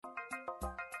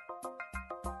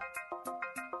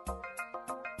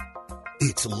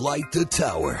It's Light the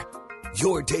Tower,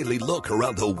 your daily look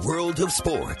around the world of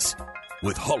sports.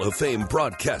 With Hall of Fame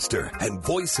broadcaster and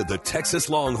voice of the Texas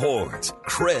Longhorns,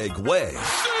 Craig Way.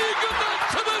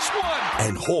 To this one.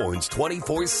 And Horns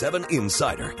 24/7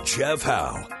 insider, Jeff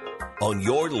Howe. On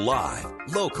your live,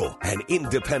 local, and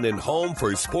independent home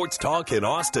for sports talk in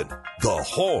Austin, The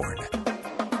Horn.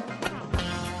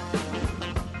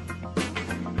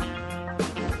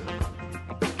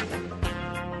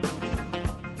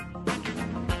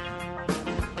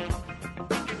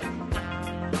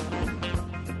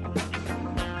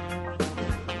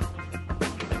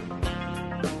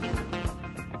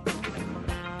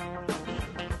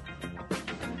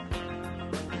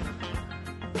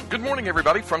 Good morning,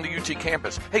 everybody, from the UT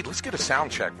campus. Hey, let's get a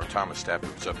sound check from Thomas Stepp,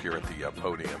 who's up here at the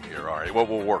podium here. All right, well,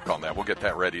 we'll work on that. We'll get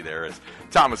that ready there as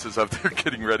Thomas is up there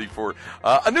getting ready for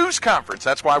a news conference.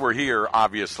 That's why we're here,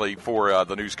 obviously, for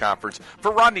the news conference,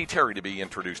 for Rodney Terry to be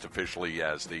introduced officially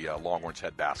as the Longhorns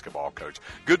head basketball coach.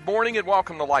 Good morning and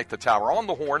welcome to Light the Tower on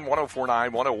the Horn,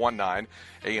 104.9, 101.9,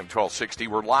 AM 1260.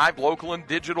 We're live, local, and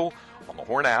digital on the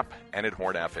Horn app and at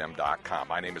hornfm.com.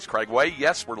 My name is Craig Way.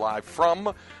 Yes, we're live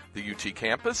from the UT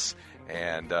campus,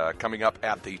 and coming up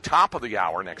at the top of the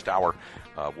hour, next hour,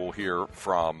 we'll hear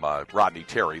from Rodney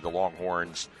Terry, the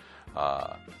Longhorns'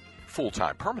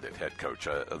 full-time permanent head coach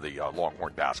of the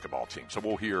Longhorn basketball team. So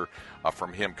we'll hear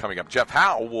from him coming up. Jeff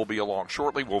Howe will be along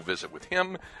shortly. We'll visit with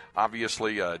him.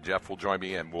 Obviously, Jeff will join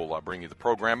me, and we'll bring you the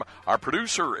program. Our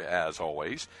producer, as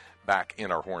always, back in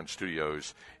our Horn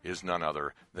studios, is none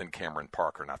other than Cameron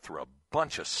Parker. And I threw a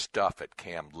bunch of stuff at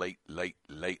Cam late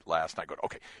last night going,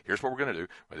 okay, here's what we're going to do.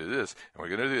 We're going to do this, and we're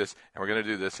going to do this, and we're going to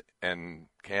do this. And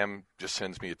Cam just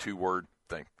sends me a 2-word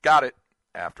thing. Got it,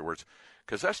 afterwards.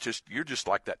 Because you're just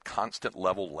like that constant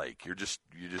level lake. You're just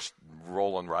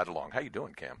rolling right along. How you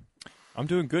doing, Cam? I'm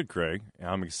doing good, Craig.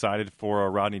 I'm excited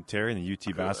for Rodney Terry and the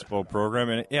UT basketball program.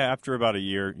 And, yeah, after about a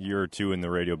year or two in the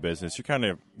radio business, you kind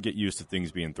of get used to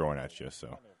things being thrown at you.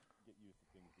 So,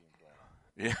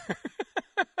 yeah.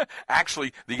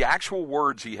 Actually, the actual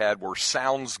words he had were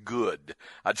 "sounds good."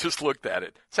 I just looked at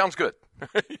it. Sounds good.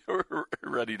 You're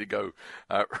ready to go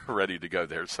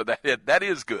there. So that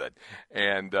is good.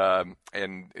 And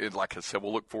like I said,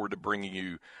 we'll look forward to bringing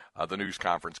you the news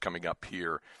conference coming up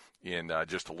here in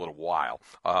just a little while.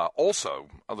 Also,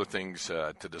 other things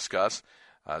to discuss,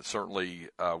 certainly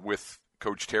with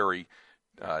Coach Terry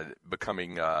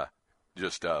becoming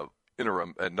just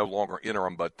interim, no longer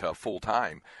interim, but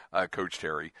full-time Coach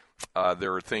Terry.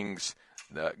 There are things,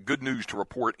 good news to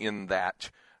report in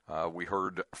that we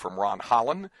heard from Ron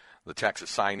Holland, the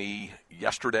Texas signee,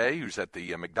 yesterday, who's at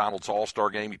the McDonald's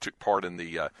All-Star Game. He took part in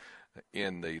the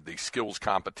skills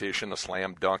competition, the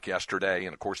slam dunk yesterday,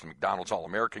 and, of course, the McDonald's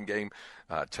All-American game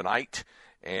tonight.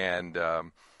 And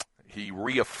he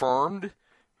reaffirmed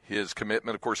his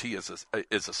commitment. Of course, he is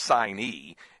a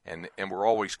signee, and we're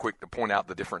always quick to point out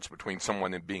the difference between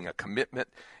someone being a commitment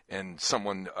and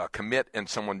someone commit and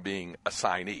someone being a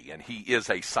signee. And he is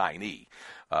a signee,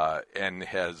 and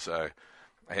has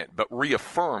but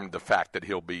reaffirmed the fact that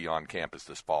he'll be on campus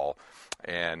this fall.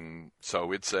 And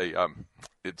so it's a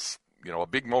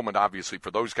big moment, obviously,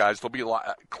 for those guys. There'll be a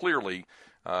lot, clearly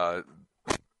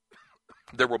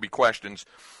there will be questions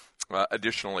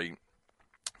additionally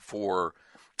for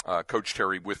Coach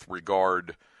Terry with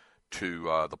regard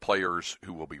to the players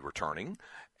who will be returning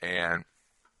and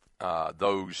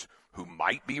those who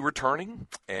might be returning,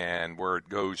 and where it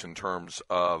goes in terms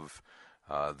of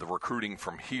the recruiting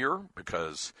from here,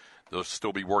 because they'll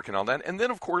still be working on that. And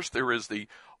then, of course, there is the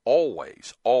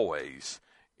always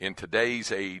in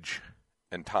today's age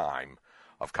and time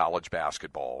of college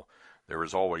basketball, there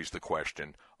is always the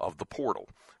question of the portal.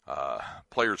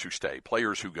 Players who stay,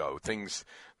 players who go, things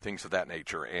of that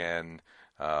nature. And,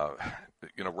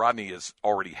 Rodney has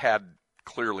already had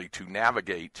clearly to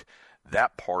navigate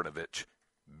that part of it,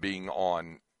 being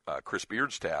on Chris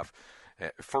Beard's staff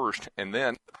first, and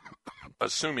then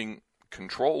assuming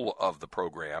control of the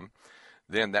program,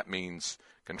 then that means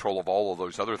control of all of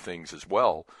those other things as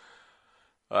well.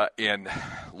 And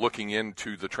looking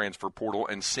into the transfer portal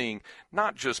and seeing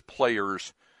not just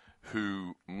players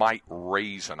who might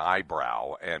raise an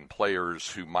eyebrow and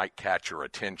players who might catch your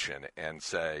attention and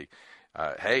say,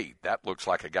 hey, that looks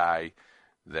like a guy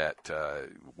that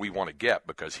we want to get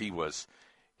because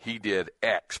he did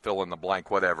X, fill in the blank,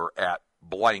 whatever, at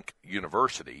blank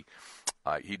university.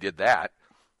 He did that.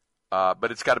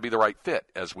 But it's got to be the right fit,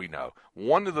 as we know.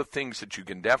 One of the things that you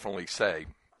can definitely say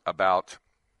about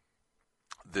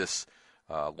this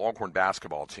Longhorn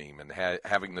basketball team and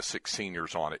having the 6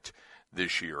 seniors on it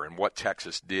this year, and what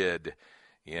Texas did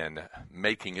in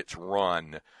making its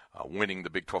run, winning the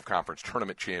Big 12 Conference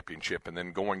Tournament Championship, and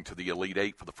then going to the Elite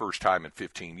Eight for the first time in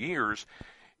 15 years,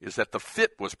 is that the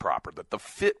fit was proper, that the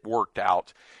fit worked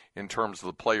out in terms of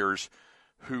the players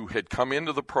who had come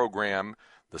into the program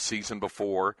the season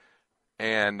before,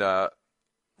 and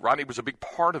Rodney was a big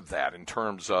part of that in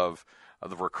terms of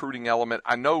the recruiting element.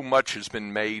 I know much has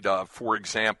been made of, for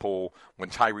example, when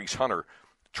Tyrese Hunter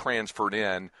transferred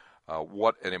in,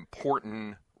 what an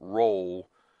important role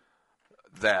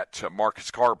that Marcus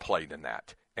Carr played in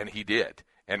that, and he did.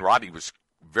 And Rodney was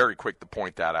very quick to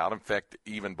point that out. In fact,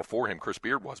 even before him, Chris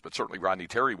Beard was, but certainly Rodney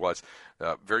Terry was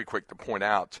very quick to point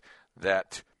out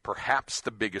that perhaps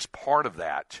the biggest part of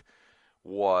that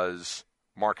was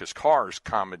Marcus Carr's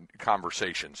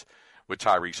conversations with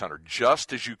Tyrese Hunter,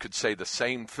 just as you could say the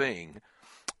same thing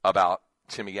about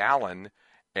Timmy Allen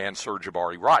and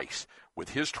Sir-Jabari Rice with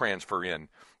his transfer in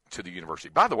to the university.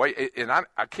 By the way, and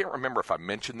I can't remember if I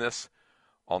mentioned this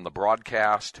on the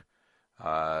broadcast,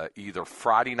 either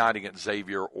Friday night against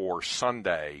Xavier or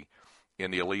Sunday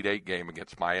in the Elite Eight game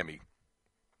against Miami.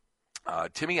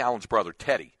 Timmy Allen's brother,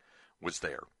 Teddy, was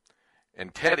there.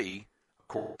 And Teddy,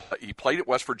 he played at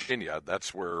West Virginia.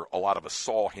 That's where a lot of us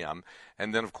saw him.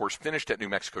 And then, of course, finished at New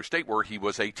Mexico State, where he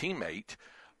was a teammate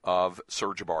of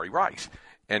Sir-Jabari Rice.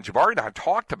 And Jabari and I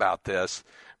talked about this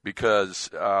because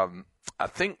I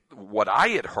think what I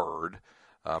had heard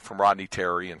from Rodney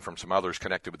Terry and from some others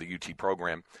connected with the UT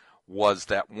program was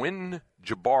that when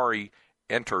Jabari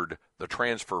entered the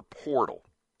transfer portal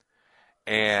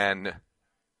and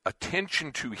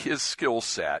attention to his skill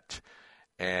set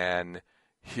and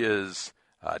his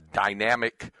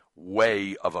dynamic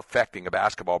way of affecting a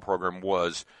basketball program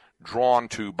was drawn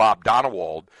to Bob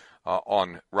Donewald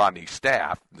on Rodney's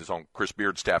staff, his own Chris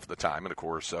Beard's staff at the time, and of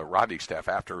course Rodney's staff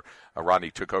after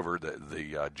Rodney took over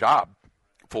the job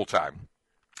full-time.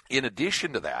 In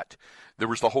addition to that, there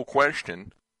was the whole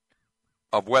question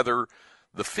of whether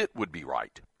the fit would be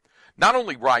right. Not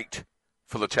only right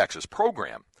for the Texas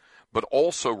program, but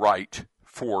also right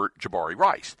for Jabari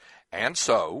Rice. And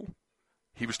so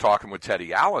he was talking with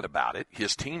Teddy Allen about it,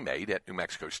 his teammate at New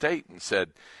Mexico State, and said,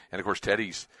 and of course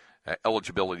Teddy's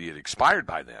eligibility had expired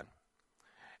by then.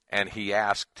 And he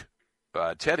asked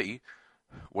Teddy,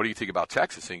 what do you think about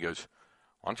Texas? And he goes,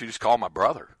 why don't you just call my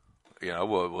brother? You know,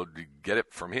 we'll get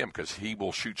it from him because he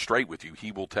will shoot straight with you.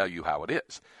 He will tell you how it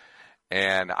is.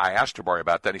 And I asked Jabari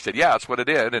about that. And he said, yeah, that's what it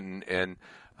did. And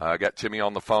got Timmy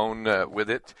on the phone with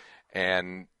it.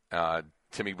 And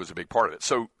Timmy was a big part of it.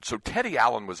 So Teddy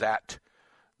Allen was at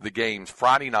the games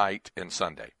Friday night and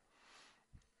Sunday.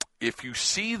 If you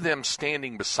see them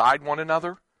standing beside one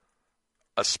another,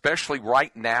 especially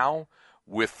right now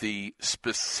with the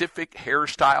specific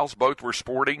hairstyles both were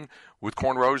sporting with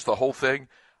cornrows, the whole thing,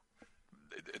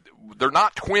 they're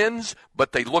not twins,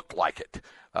 but they look like it.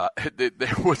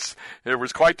 There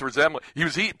was quite the resemblance.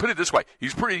 Put it this way,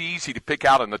 he's pretty easy to pick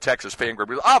out in the Texas fan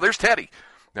group. Oh, there's Teddy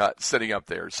sitting up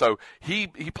there. So he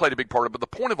played a big part of it. But the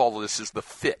point of all of this is the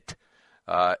fit.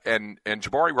 And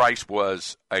Jabari Rice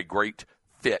was a great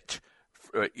fit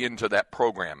into that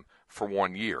program for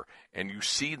 1 year. And you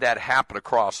see that happen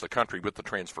across the country with the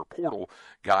transfer portal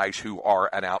guys who are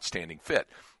an outstanding fit.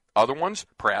 Other ones,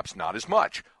 perhaps not as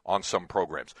much on some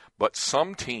programs. But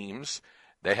some teams,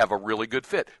 they have a really good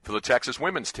fit. For the Texas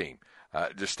women's team,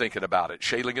 just thinking about it,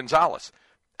 Shayla Gonzalez,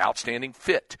 outstanding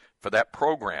fit for that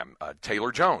program.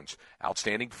 Taylor Jones,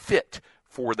 outstanding fit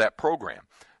for that program.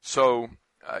 So,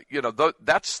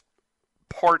 that's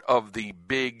part of the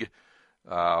big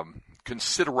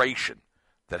consideration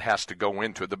that has to go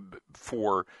into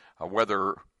for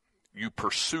whether you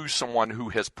pursue someone who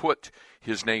has put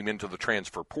his name into the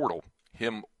transfer portal,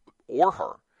 him or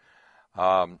her.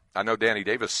 I know Danny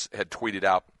Davis had tweeted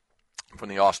out from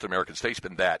the Austin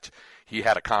American-Statesman that he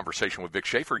had a conversation with Vic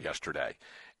Schaefer yesterday,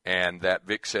 and that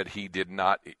Vic said he did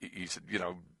not. He said,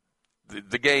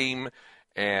 the game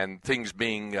and things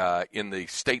being in the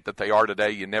state that they are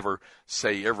today, you never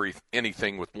say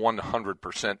anything with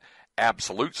 100%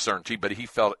 absolute certainty, but he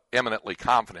felt eminently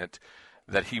confident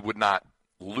that he would not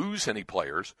lose any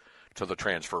players to the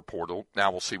transfer portal. Now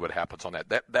we'll see what happens on that.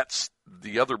 That's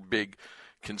the other big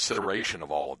consideration of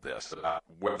all of this,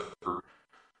 whether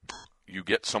you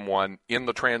get someone in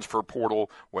the transfer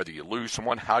portal, whether you lose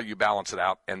someone, how you balance it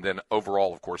out, and then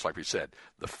overall, of course, like we said,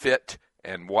 the fit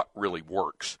and what really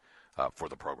works for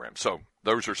the program. So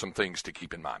those are some things to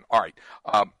keep in mind. All right,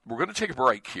 we're going to take a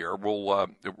break here. We're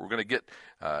going to get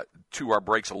to our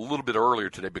breaks a little bit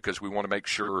earlier today because we want to make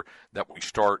sure that we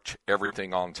start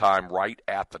everything on time right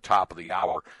at the top of the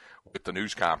hour with the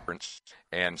news conference,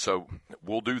 and so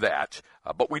we'll do that.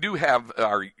 But we do have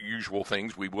our usual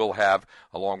things. We will have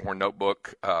a Longhorn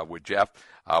Notebook with Jeff.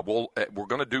 We're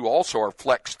going to do also our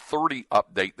Flex 30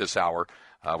 update this hour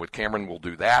with Cameron. We'll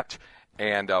do that.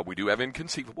 And we do have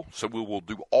Inconceivable, so we will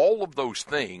do all of those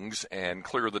things and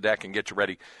clear the deck and get you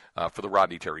ready for the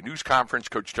Rodney Terry news conference.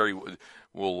 Coach Terry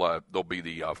will there'll be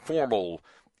the formal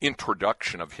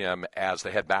introduction of him as the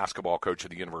head basketball coach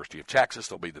at the University of Texas.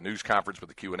 There'll be the news conference with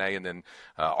the Q&A, and then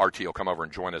RT will come over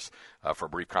and join us for a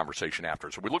brief conversation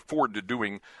after. So we look forward to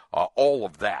doing all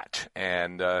of that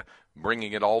and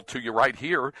bringing it all to you right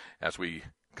here as we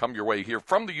come your way here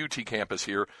from the UT campus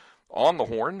here on the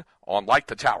Horn, on Like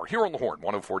the Tower, here on the Horn,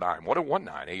 104.9, 101.9,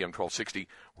 AM 1260.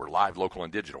 We're live, local,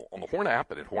 and digital on the Horn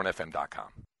app and at hornfm.com.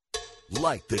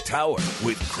 Like the Tower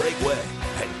with Craig Way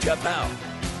and Jeff Howe.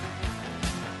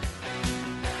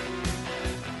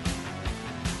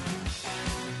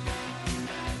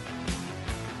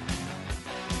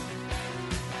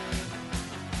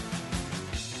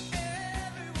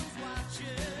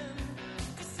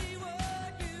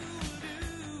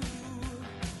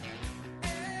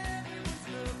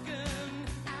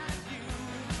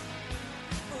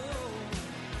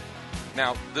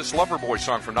 Now, this Loverboy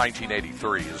song from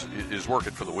 1983 is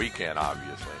working for the weekend,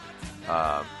 obviously.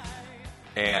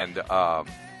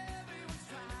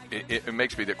 It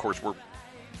makes me, of course, we're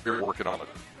working on it.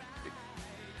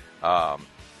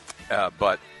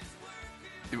 But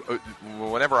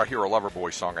whenever I hear a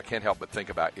Loverboy song, I can't help but think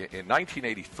about it. In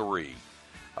 1983,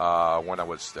 when I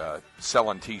was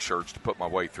selling T-shirts to put my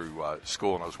way through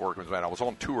school and I was working with the band, I was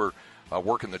on tour,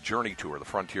 working the Journey Tour, the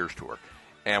Frontiers Tour.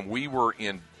 And we were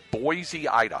in Boise,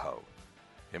 Idaho,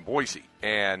 in Boise.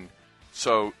 And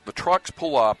so the trucks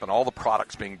pull up and all the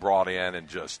products being brought in and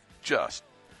just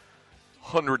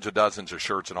hundreds of dozens of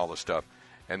shirts and all this stuff.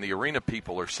 And the arena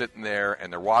people are sitting there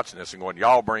and they're watching this and going,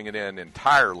 y'all bringing in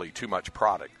entirely too much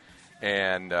product.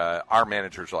 And our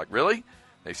managers are like, really?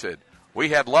 They said, we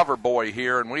had Loverboy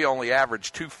here and we only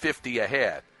averaged $2.50 a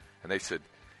head. And they said,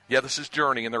 yeah, this is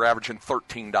Journey and they're averaging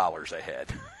 $13 a head.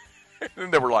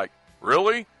 And they were like,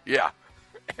 really? Yeah.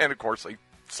 And, of course, they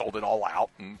sold it all out,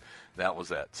 and that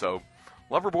was it. So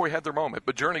Loverboy had their moment,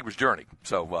 but Journey was Journey.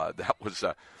 So that was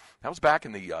back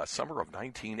in the summer of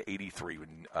 1983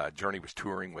 when Journey was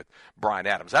touring with Bryan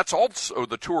Adams. That's also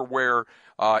the tour where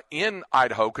in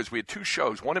Idaho, because we had two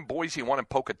shows, one in Boise and one in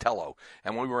Pocatello.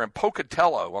 And when we were in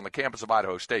Pocatello on the campus of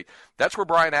Idaho State, that's where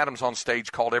Bryan Adams on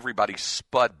stage called everybody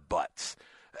Spud Butts.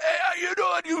 Hey, how you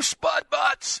doing, you Spud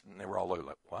Butts? And they were all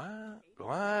like,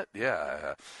 what?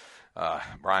 Yeah.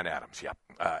 Bryan Adams, yeah,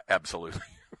 absolutely.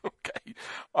 Okay.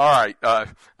 All right.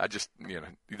 I just,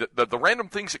 the random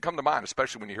things that come to mind,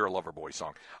 especially when you hear a Loverboy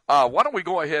song. Why don't we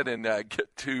go ahead and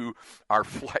get to our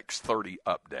Flex 30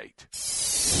 update?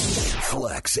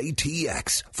 Flex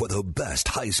ATX for the best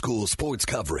high school sports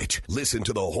coverage. Listen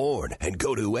to the Horn and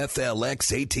go to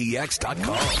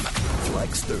FLXATX.com.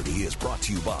 Flex 30 is brought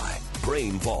to you by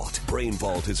Brain Vault. Brain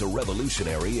Vault is a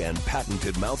revolutionary and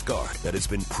patented mouthguard that has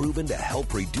been proven to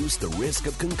help reduce the risk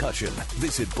of concussion.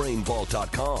 Visit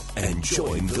BrainVault.com and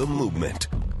join the movement.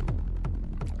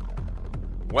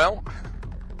 Well,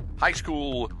 high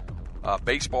school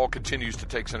baseball continues to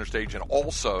take center stage, and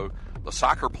also the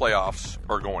soccer playoffs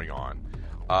are going on.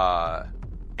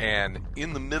 And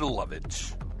in the middle of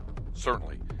it,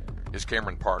 certainly, is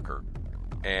Cameron Parker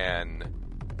and,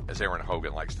 as Aaron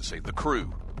Hogan likes to say, the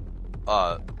crew.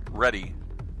 Ready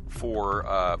for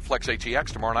Flex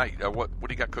ATX tomorrow night. What do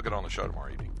you got cooking on the show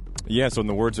tomorrow evening? Yeah, so in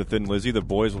the words of Thin Lizzy, the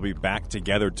boys will be back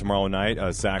together tomorrow night.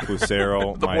 Zach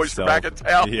Lucero, the myself. Boys are back in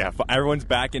town? Yeah, everyone's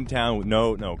back in town.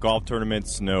 No golf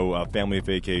tournaments, no family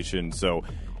vacation. So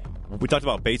we talked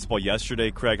about baseball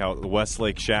yesterday, Craig, how the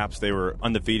Westlake Shaps, they were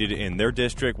undefeated in their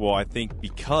district. Well, I think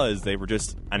because they were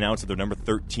just announced that they're number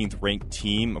 13th ranked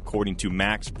team, according to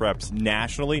Max Preps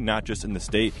nationally, not just in the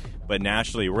state, but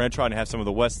nationally. We're going to try to have some of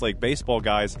the Westlake baseball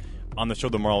guys on the show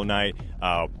tomorrow night,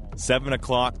 7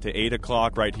 o'clock to 8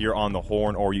 o'clock right here on the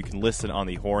Horn, or you can listen on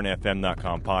the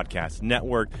hornfm.com podcast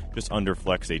network, just under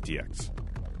Flex ATX.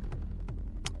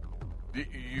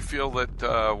 You feel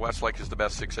that Westlake is the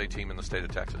best 6A team in the state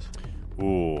of Texas?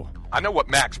 Ooh. I know what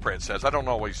Max Preps says. I don't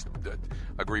always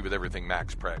agree with everything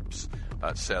Max Preps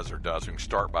says or does. We can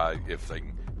start by if they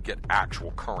can get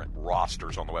actual current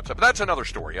rosters on the website. But that's another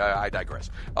story. I digress.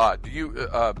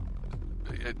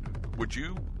 Would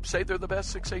you say they're the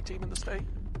best 6A team in the state?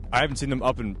 I haven't seen them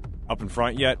up in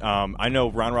front yet. I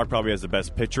know Round Rock probably has the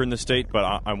best pitcher in the state,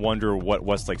 but I wonder what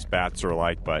Westlake's bats are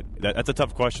like. But that's a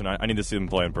tough question. I need to see them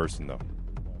play in person, though.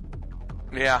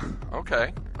 Yeah.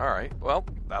 Okay. All right. Well,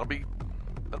 that'll be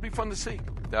fun to see.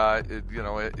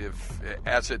 if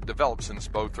as it develops, since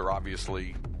both are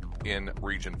obviously in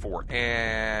Region 4.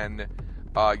 And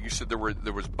you said there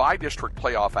was by-district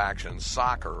playoff action in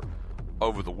soccer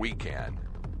over the weekend.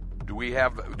 Do we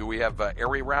have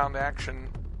area round action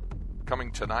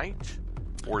coming tonight,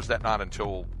 or is that not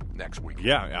until next week?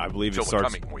 Yeah, I believe until it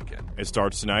starts. The coming weekend. It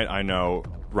starts tonight. I know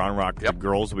Round Rock, the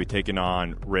girls will be taking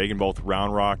on Reagan, both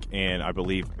Round Rock and I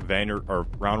believe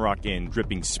Round Rock and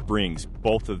Dripping Springs.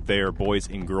 Both of their boys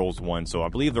and girls won. So I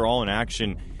believe they're all in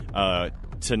action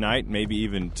tonight, maybe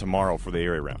even tomorrow for the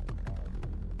area round.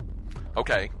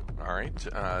 Okay, all right.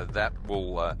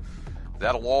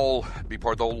 That'll all be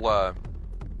part. They'll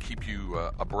keep you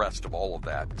abreast of all of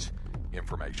that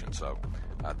information. So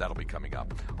that'll be coming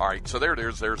up. All right. So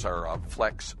there's our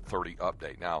Flex 30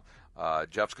 update. Now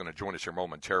Jeff's going to join us here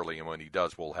momentarily, and when he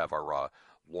does, we'll have our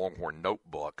Longhorn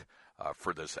notebook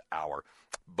for this hour.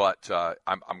 But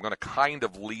I'm going to kind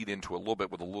of lead into a little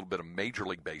bit of Major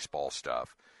League Baseball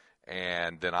stuff,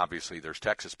 and then obviously there's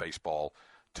Texas baseball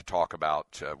to talk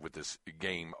about with this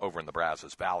game over in the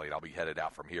Brazos Valley. And I'll be headed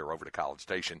out from here over to College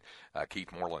Station. Keith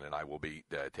Moreland and I will be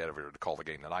headed over to call the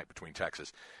game tonight between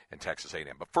Texas and Texas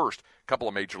A&M. But first, a couple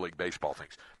of Major League Baseball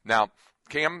things. Now,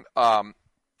 Cam,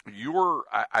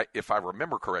 if I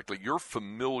remember correctly, you're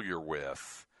familiar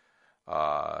with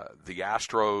the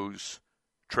Astros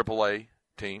AAA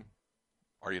team,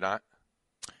 are you not?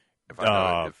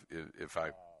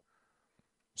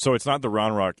 So it's not the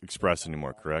Round Rock Express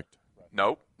anymore, correct?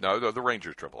 No, they're the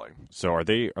Rangers AAA. So are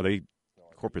they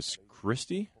Corpus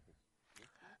Christi?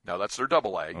 No, that's their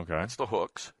AA. Okay. That's the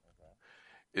Hooks.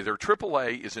 Their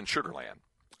AAA is in Sugar Land.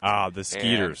 The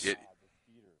Skeeters.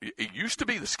 It used to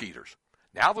be the Skeeters.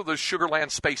 Now they're the Sugar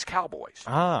Land Space Cowboys.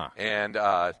 And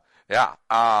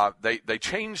they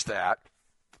changed that,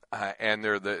 and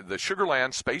they're the Sugar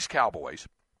Land Space Cowboys.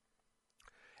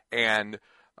 And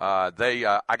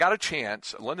I got a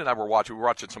chance. Linda and I were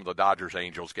watching some of the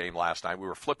Dodgers-Angels game last night. We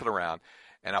were flipping around,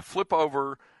 and I flip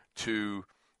over to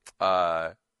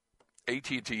AT&T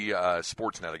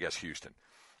Sportsnet, I guess, Houston.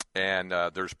 And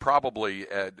there's probably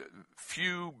a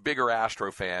few bigger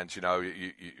Astro fans. You know,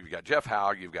 you've got Jeff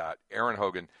Howe, you've got Aaron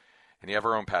Hogan, and you have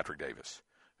our own Patrick Davis,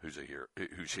 who's here.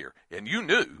 And you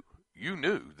knew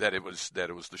that it was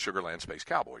the Sugar Land Space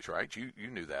Cowboys, right? You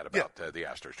knew that about the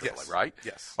Astros AAA, yes. right?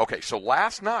 Yes. Okay, so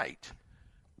last night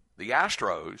the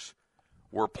Astros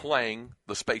were playing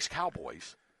the Space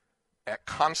Cowboys at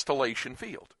Constellation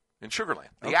Field in Sugar Land.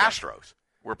 The Astros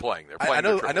were playing there. I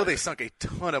know they sunk a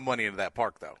ton of money into that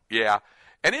park, though. Yeah.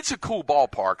 And it's a cool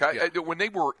ballpark. When they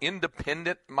were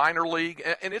independent minor league,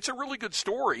 and it's a really good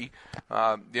story,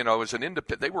 as they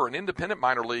were an independent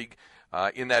minor league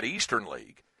in that Eastern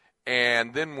League.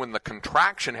 And then when the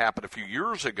contraction happened a few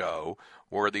years ago,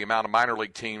 where the amount of minor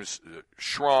league teams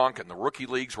shrunk and the rookie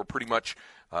leagues were pretty much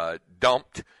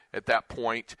dumped at that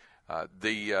point,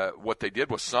 what they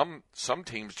did was some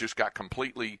teams just got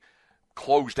completely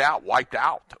closed out, wiped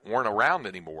out, weren't around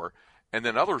anymore. And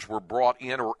then others were brought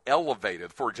in or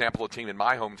elevated. For example, a team in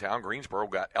my hometown, Greensboro,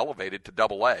 got elevated to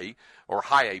AA or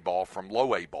high A ball from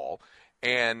low A ball.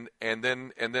 And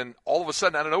then all of a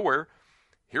sudden, out of nowhere,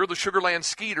 here are the Sugar Land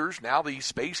Skeeters, now the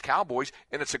Space Cowboys,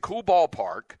 and it's a cool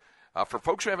ballpark. For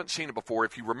folks who haven't seen it before,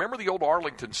 if you remember the old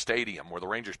Arlington Stadium where the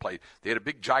Rangers played, they had a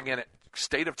big, gigantic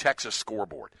State of Texas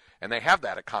scoreboard, and they have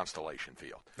that at Constellation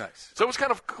Field. Nice. So it was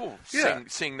kind of cool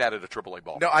seeing that at a AAA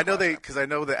ballpark. No, I know because I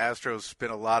know the Astros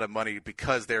spent a lot of money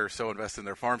because they're so invested in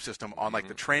their farm system on like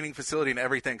the training facility and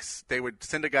everything. They would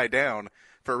send a guy down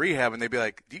for rehab, and they'd be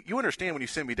like, "You understand when you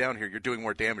send me down here, you're doing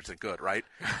more damage than good, right?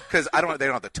 Because they don't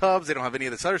have the tubs, they don't have any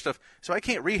of this other stuff, so I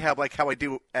can't rehab like how I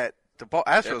do at the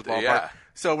Astros ballpark. Yeah.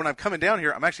 So when I'm coming down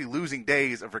here, I'm actually losing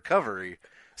days of recovery."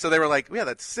 So they were like, "Yeah,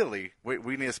 that's silly. We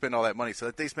need to spend all that money."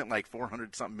 So they spent like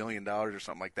 $400-something million or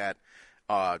something like that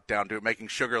down to making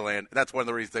Sugar Land. That's one of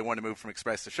the reasons they wanted to move from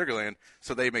Express to Sugar Land,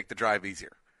 so they make the drive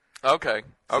easier. Okay.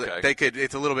 So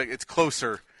it's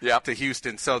closer to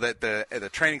Houston, so that the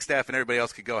training staff and everybody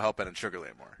else could go help out in Sugar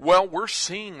Land more. Well, we're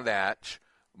seeing that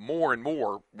more and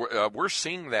more. We're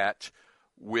seeing that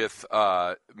with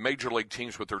major league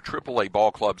teams with their AAA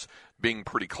ball clubs being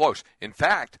pretty close. In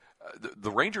fact,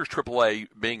 the Rangers AAA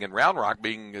being in Round Rock,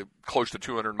 being close to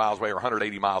 200 miles away or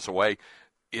 180 miles away,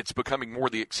 it's becoming more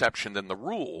the exception than the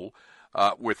rule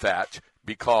with that,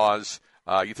 because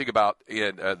you think about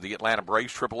the Atlanta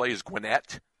Braves AAA is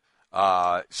Gwinnett.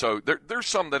 So there's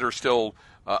some that are still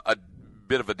a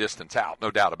bit of a distance out, no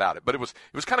doubt about it. But it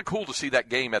was kind of cool to see that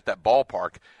game at that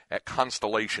ballpark at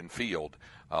Constellation Field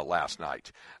last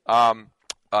night.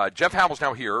 Jeff Howell's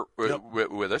now here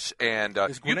with us, and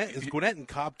is Gwinnett in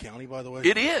Cobb County, by the way?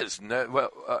 It is,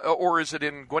 or is it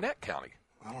in Gwinnett County?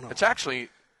 I don't know. It's actually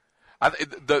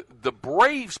the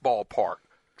Braves ballpark,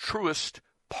 Truist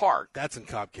Park. That's in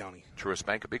Cobb County. Truist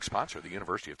Bank, a big sponsor of the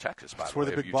University of Texas. That's by where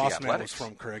the way, the big boss man was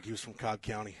from, Craig. He was from Cobb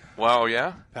County. Well,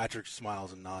 yeah. Patrick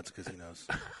smiles and nods because he knows.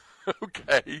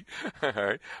 Okay. All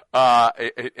right.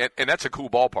 And that's a cool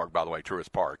ballpark, by the way,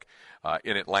 Truist Park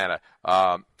in Atlanta.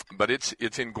 But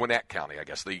it's in Gwinnett County, I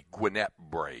guess, the Gwinnett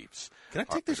Braves. Can I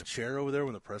take this chair over there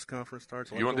when the press conference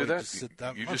starts? You want to do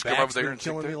that? You just come over there and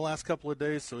killing me the last couple of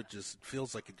days, so it just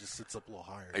feels like it just sits up a little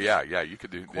higher. Yeah, you could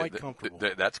do quite comfortable.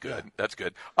 That's good. Yeah. That's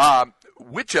good.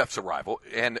 With Jeff's arrival,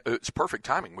 and it's perfect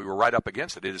timing. We were right up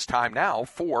against it. It is time now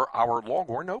for our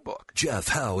Longhorn Notebook. Jeff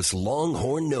Howe's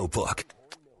Longhorn Notebook.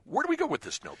 Where do we go with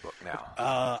this notebook now?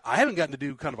 I haven't gotten to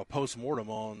do kind of a post-mortem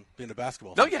on being a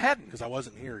basketball No, fan you hadn't. because I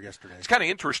wasn't here yesterday. It's kind of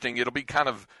interesting. It'll be kind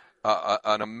of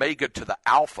an omega to the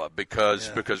alpha because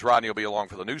Rodney will be along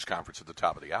for the news conference at the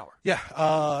top of the hour. Yeah.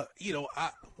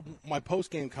 My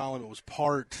post-game column, it was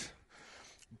part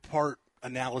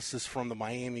analysis from the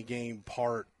Miami game,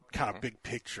 part kind of big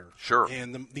picture. Sure.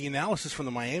 And the analysis from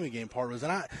the Miami game part was,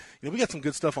 and we got some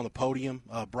good stuff on the podium.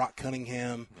 Brock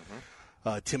Cunningham,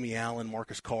 Timmy Allen,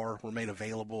 Marcus Carr were made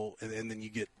available, and then you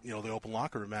get the open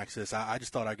locker room access. I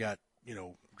just thought I got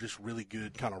just really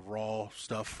good kind of raw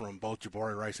stuff from both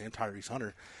Jabari Rice and Tyrese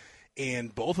Hunter,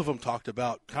 and both of them talked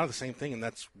about kind of the same thing, and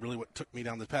that's really what took me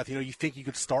down this path. You think you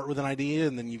could start with an idea,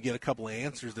 and then you get a couple of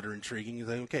answers that are intriguing. You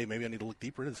say, okay, maybe I need to look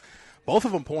deeper into this. Both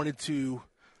of them pointed to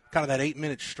kind of that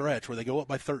 8-minute stretch where they go up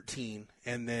by 13,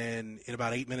 and then in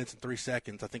about 8 minutes and 3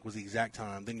 seconds, I think was the exact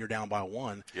time, then you're down by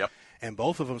 1. Yep. And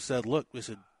both of them said, look, they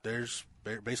said, there's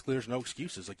no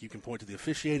excuses. Like, you can point to the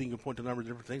officiating, you can point to a number of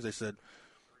different things. They said,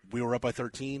 we were up by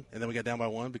 13, and then we got down by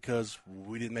 1 because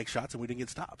we didn't make shots and we didn't get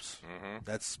stops. Mm-hmm.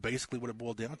 That's basically what it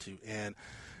boiled down to. And,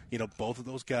 both of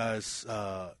those guys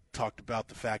talked about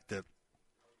the fact that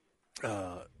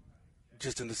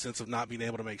just in the sense of not being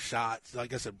able to make shots.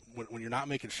 Like I said, when you're not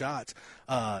making shots,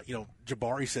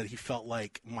 Jabari said he felt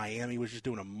like Miami was just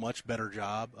doing a much better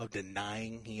job of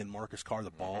denying he and Marcus Carr the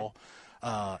ball.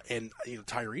 And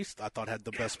Tyrese, I thought, had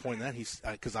the best point in that. He's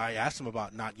because I asked him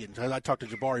about not getting. I talked to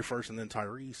Jabari first and then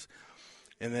Tyrese,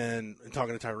 and then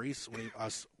talking to Tyrese when we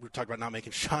were talking about not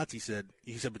making shots. He said,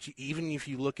 but even if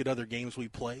you look at other games we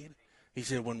played. He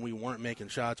said when we weren't making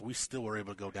shots, we still were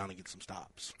able to go down and get some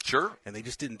stops. Sure. And they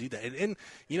just didn't do that. And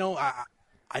I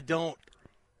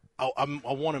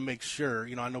want to make sure,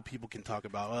 I know people can talk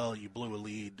about, well, you blew a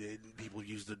lead, and people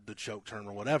use the choke term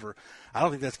or whatever. I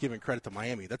don't think that's giving credit to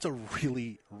Miami. That's a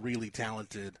really, really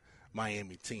talented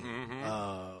Miami team.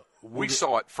 Mm-hmm. We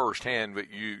saw it firsthand,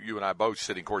 but you and I both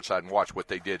sitting courtside and watched what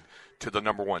they did to the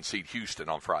number 1 seed Houston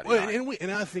on Friday night.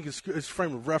 And I think it's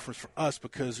frame of reference for us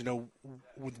because,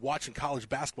 with watching college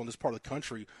basketball in this part of the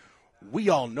country, we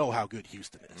all know how good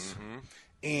Houston is. Mm-hmm.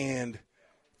 And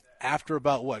after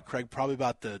about Craig, probably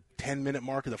about the 10-minute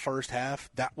mark of the first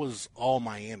half, that was all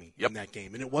Miami in that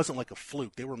game. And it wasn't like a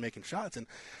fluke. They were making shots. And,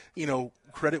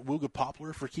 credit Wooga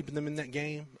Poplar for keeping them in that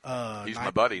game. He's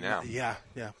my buddy now. Yeah.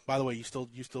 By the way, you still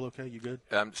okay? You good?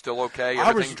 I'm still okay.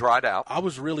 Everything dried out. I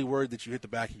was really worried that you hit the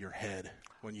back of your head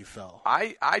when you fell.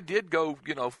 I did go,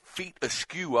 feet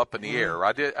askew up in the air.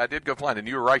 I did go flying, and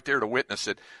you were right there to witness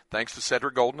it. Thanks to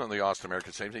Cedric Golden on the Austin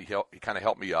American team, he kind of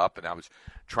helped me up, and I was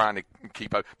trying to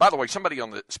keep up. By the way, somebody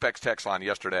on the Specs text line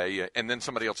yesterday, and then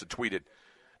somebody else had tweeted,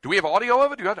 "Do we have audio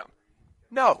of it?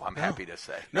 No, I'm happy to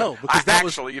say. No,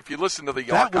 because if you listen to the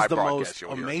archive broadcast, that was the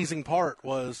most amazing part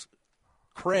was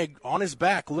Craig on his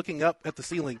back looking up at the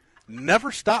ceiling,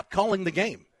 never stopped calling the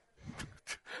game.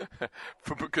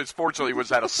 Because fortunately it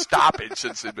was at a stoppage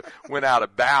since it went out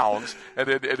of bounds, and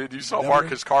then you saw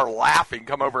Marcus Carr laughing,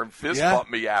 come over and fist bump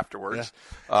me afterwards.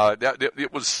 Yeah.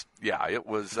 It was.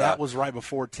 That was right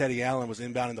before Teddy Allen was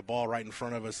inbounding the ball right in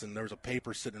front of us, and there was a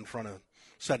paper sitting in front of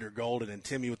Cedric Golden, and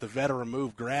Timmy with the veteran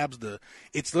move grabs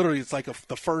it's like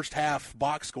the first half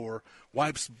box score,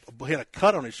 hit a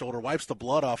cut on his shoulder, wipes the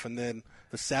blood off, and then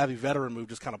the savvy veteran move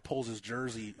just kind of pulls his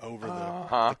jersey over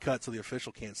the cut so the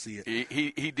official can't see it.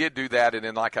 He did do that, and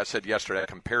then like I said yesterday, I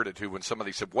compared it to when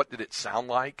somebody said, "What did it sound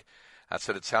like?" I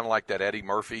said it sounded like that Eddie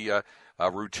Murphy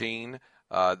routine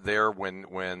there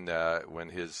when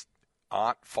his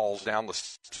aunt falls down my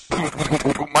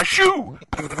shoe.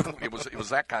 It was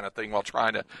that kind of thing while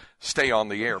trying to stay on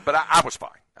the air. But I was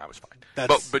fine.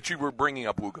 But you were bringing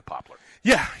up Wooga Poplar.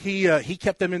 Yeah, he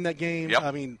kept them in that game. Yep.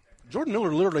 I mean, Jordan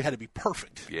Miller literally had to be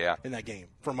perfect in that game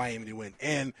for Miami to win.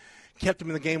 And kept him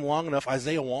in the game long enough.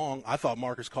 Isaiah Wong, I thought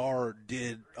Marcus Carr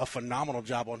did a phenomenal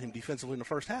job on him defensively in the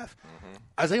first half.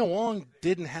 Isaiah Wong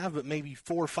didn't have but maybe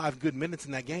 4 or 5 good minutes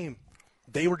in that game.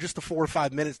 They were just the 4 or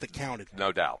 5 minutes that counted.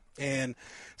 No doubt. And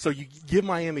so you give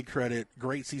Miami credit,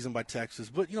 great season by Texas.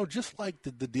 But, just like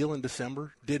the deal in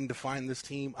December didn't define this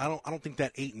team, I don't think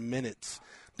that 8 minutes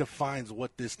defines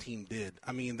what this team did.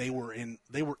 I mean, they were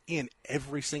in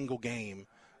every single game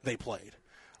they played.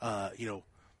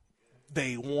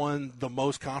 They won the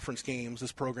most conference games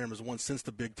this program has won since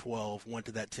the Big 12 went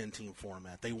to that 10-team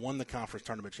format. They won the conference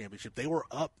tournament championship. They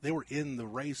were in the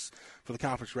race for the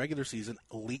conference regular season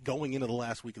going into the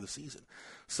last week of the season.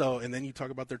 So, and then you talk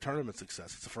about their tournament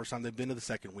success. It's the first time they've been to the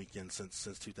second weekend since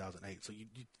 2008. So you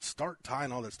start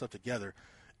tying all that stuff together.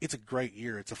 It's a great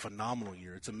year. It's a phenomenal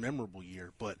year. It's a memorable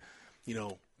year. But,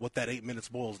 what that 8 minutes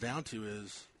boils down to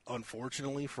is,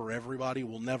 unfortunately for everybody,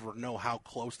 we'll never know how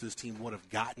close this team would have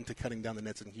gotten to cutting down the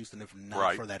nets in Houston if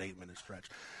not for that 8-minute stretch.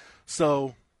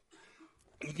 So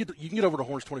you can get over to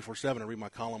Horns 24/7 and read my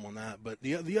column on that. But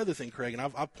the other thing, Craig, and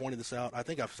I've pointed this out. I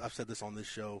think I've said this on this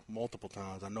show multiple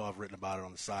times. I know I've written about it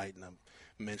on the site and I've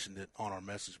mentioned it on our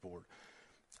message board.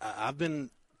 I've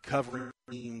been covering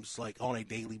teams like on a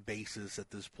daily basis at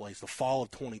this place. The fall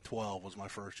of 2012 was my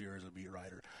first year as a beat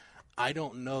writer. I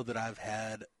don't know that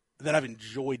I've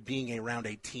enjoyed being around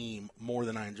a team more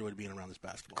than I enjoyed being around this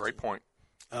basketball Great team. point.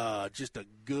 Just a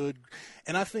good –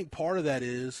 and I think part of that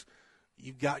is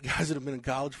you've got guys that have been in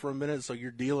college for a minute, so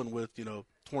you're dealing with,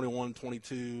 21,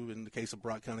 22, in the case of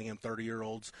Brock Cunningham,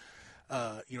 30-year-olds.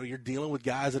 You're dealing with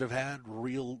guys that have had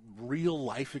real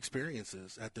life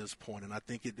experiences at this point, and I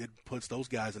think it puts those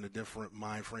guys in a different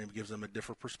mind frame, gives them a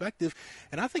different perspective,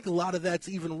 and I think a lot of that's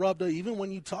even rubbed, even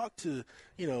when you talk to,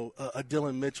 a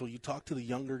Dylan Mitchell, you talk to the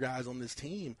younger guys on this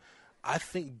team. I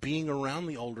think being around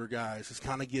the older guys has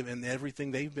kind of given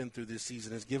everything they've been through this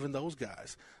season has given those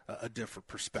guys a different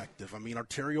perspective. I mean,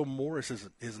 Arterio Morris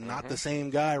is not the same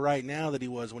guy right now that he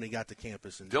was when he got to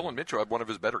campus. And Dylan Mitchell had one of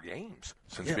his better games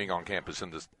since being on campus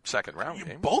in the second round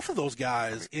game. Both of those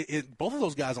guys, both of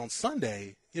those guys on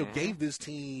Sunday, gave this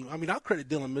team. I mean, I'll credit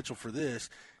Dylan Mitchell for this.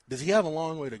 Does he have a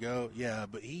long way to go? Yeah,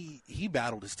 but he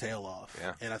battled his tail off,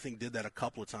 and I think did that a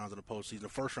couple of times in the postseason. The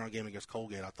first-round game against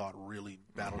Colgate, I thought, really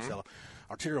battled his tail off.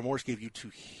 Arterio Morris gave you 2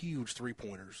 huge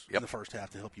three-pointers in the first half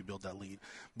to help you build that lead.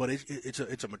 But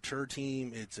it's a mature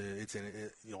team. It's a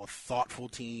thoughtful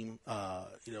team.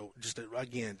 Just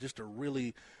a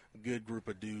really good group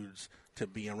of dudes to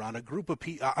be around. A group of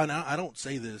people, and I don't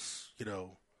say this,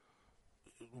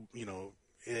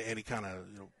 any kind of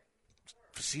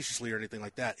facetiously or anything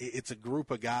like that. It's a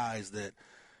group of guys that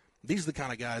these are the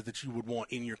kind of guys that you would want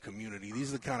in your community. These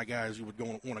are the kind of guys you would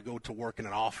want to go to work in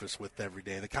an office with every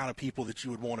day. The kind of people that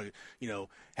you would want to,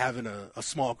 have in a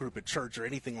small group at church or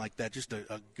anything like that. Just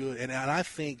a good – and I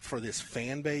think for this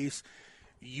fan base,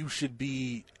 you should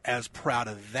be as proud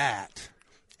of that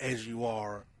as you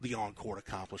are the on-court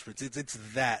accomplishments. It's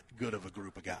that good of a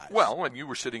group of guys. Well, when you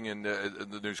were sitting in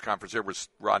the news conference, there was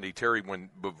Rodney Terry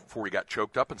before he got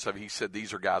choked up and stuff. He said,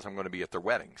 "These are guys I'm going to be at their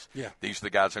weddings. Yeah. These are the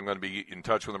guys I'm going to be in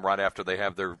touch with them right after they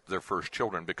have their first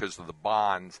children because of the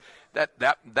bonds."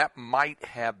 That might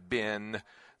have been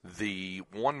the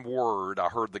one word I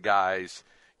heard the guys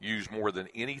use more than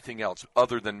anything else,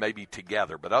 other than maybe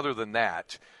together. But other than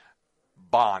that,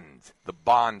 the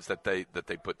bonds that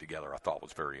they put together, I thought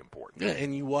was very important. Yeah,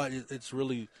 and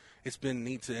it's been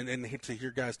neat to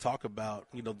hear guys talk about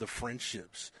the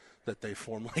friendships that they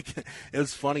form. Like, it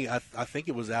was funny. I think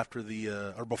it was after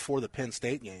or before the Penn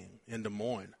State game in Des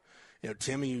Moines.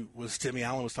 Timmy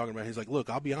Allen was talking about. He's like, look,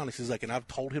 I'll be honest. He's like, and I've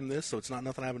told him this, so it's not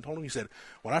nothing I haven't told him. He said,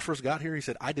 when I first got here, he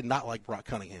said, I did not like Brock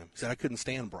Cunningham. He said, I couldn't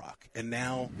stand Brock, and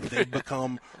now they've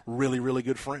become really, really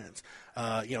good friends.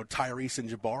 Tyrese and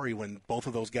Jabari, when both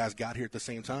of those guys got here at the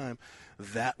same time,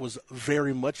 that was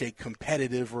very much a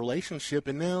competitive relationship,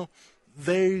 and now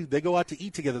they go out to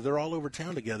eat together. They're all over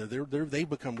town together. They've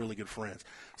become really good friends.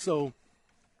 So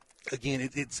again,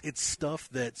 it's stuff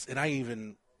that's, and I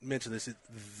even mention this,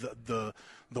 the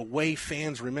way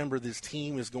fans remember this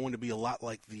team is going to be a lot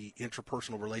like the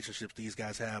interpersonal relationships these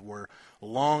guys have, where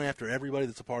long after everybody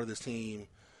that's a part of this team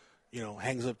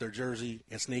hangs up their jersey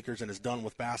and sneakers and is done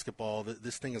with basketball,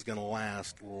 this thing is going to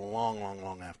last long, long,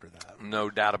 long after that.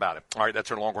 No doubt about it. All right, that's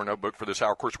our Longhorn Notebook for this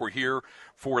hour. Of course, we're here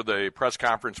for the press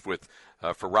conference for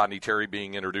Rodney Terry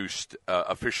being introduced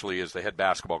officially as the head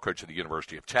basketball coach of the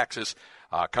University of Texas.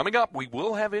 Coming up, we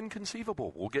will have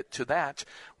Inconceivable. We'll get to that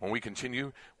when we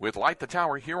continue with Light the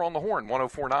Tower here on the Horn,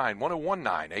 104.9,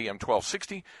 101.9, AM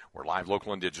 1260. We're live,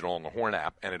 local, and digital on the Horn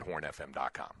app and at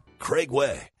hornfm.com. Craig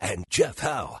Way and Jeff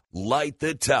Howe, Light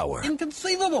the Tower.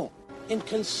 Inconceivable.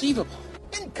 Inconceivable.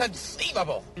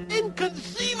 Inconceivable.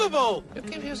 Inconceivable! You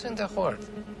keep using the word.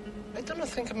 I do not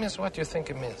think it means what you think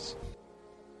it means.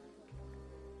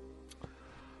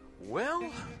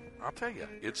 Well, I'll tell you,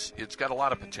 it's got a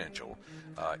lot of potential.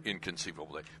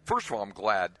 Inconceivable. First of all, I'm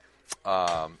glad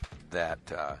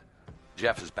that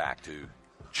Jeff is back to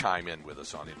chime in with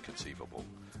us on Inconceivable.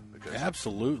 Because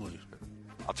Absolutely.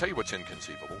 I'll tell you what's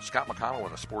inconceivable. Scott McConnell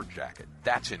in a sport jacket.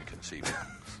 That's inconceivable.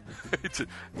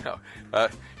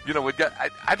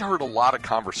 I'd heard a lot of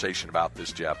conversation about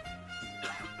this, Jeff.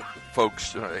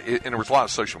 Folks, and there was a lot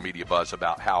of social media buzz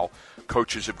about how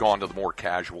coaches have gone to the more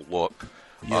casual look.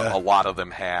 Yeah. A lot of them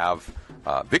have.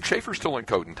 Vic Schaefer's still in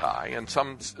coat and tie, and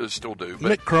some still do.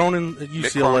 But Mick Cronin at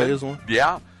UCLA is one.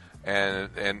 Yeah,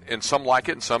 and some like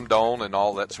it and some don't, and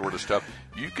all that sort of stuff.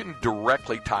 You can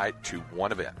directly tie it to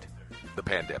one event, the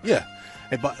pandemic. Yeah.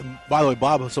 Hey, by the way,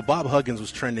 Bob Huggins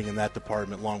was trending in that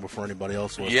department long before anybody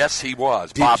else was. Yes, he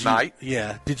was. Bob Knight.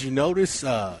 Yeah. Did you notice?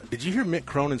 Did you hear Mick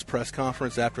Cronin's press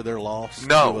conference after their loss?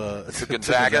 No. To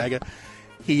Gonzaga.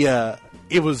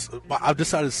 I've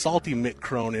decided Salty Mick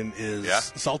Cronin is Yeah.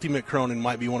 Salty Mick Cronin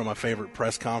might be one of my favorite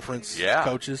press conference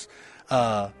coaches.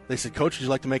 They said, "Coach, would you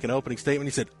like to make an opening statement?"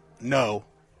 He said, "No."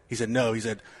 He said, "No." He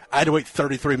said, "I had to wait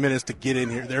 33 minutes to get in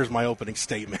here. There's my opening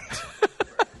statement."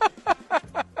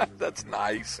 That's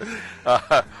nice.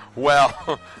 That's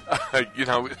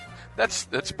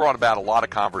brought about a lot of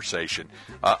conversation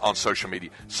on social media.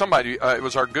 It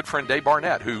was our good friend Dave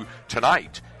Barnett, who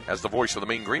tonight, as the voice of the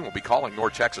Mean Green, will be calling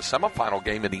North Texas semifinal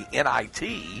game in the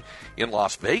NIT in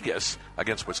Las Vegas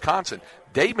against Wisconsin.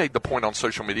 Dave made the point on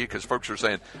social media because folks are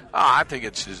saying, I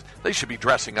think they should be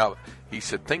dressing up. He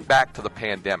said, think back to the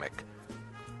pandemic.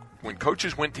 When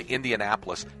coaches went to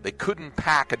Indianapolis, they couldn't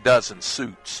pack a dozen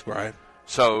suits. Right.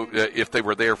 So if they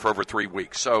were there for over 3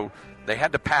 weeks. So they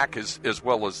had to pack as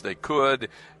well as they could.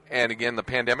 And again, the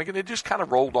pandemic, and it just kind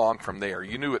of rolled on from there.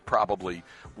 You knew it probably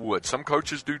would. Some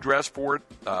coaches do dress for it,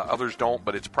 others don't,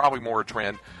 but it's probably more a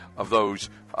trend of those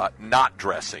not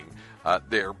dressing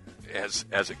there as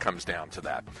it comes down to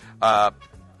that.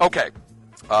 Okay,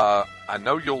 I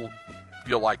know you'll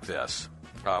like this.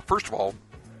 First of all,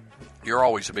 you're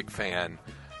always a big fan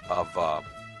of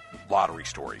lottery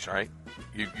stories, right?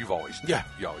 You always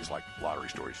like lottery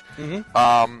stories.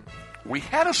 Mm-hmm. We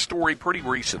had a story pretty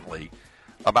recently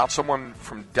about someone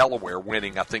from Delaware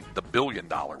winning, I think, the $1 billion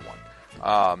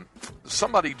one.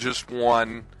 Somebody just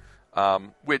won,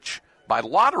 which by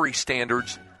lottery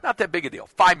standards, not that big a deal.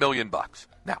 $5 million.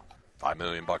 Now, $5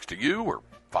 million to you, or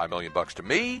 $5 million to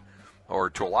me, or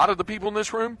to a lot of the people in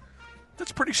this room,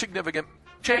 that's pretty significant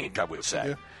change, I would say.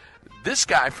 Yeah. This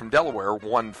guy from Delaware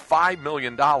won $5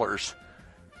 million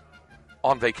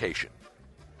on vacation.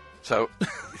 So,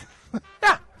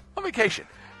 yeah, on vacation.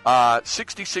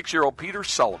 66-year-old Peter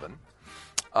Sullivan,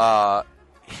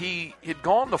 he had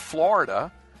gone to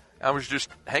Florida and was just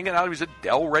hanging out. He was at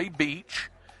Delray Beach.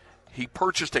 He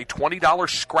purchased a $20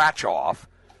 scratch-off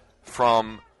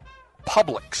from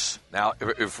Publix. Now,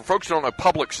 if folks don't know,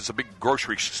 Publix is a big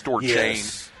grocery store chain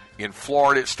in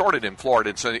Florida. It started in Florida.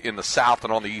 It's in the South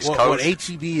and on the East Coast. What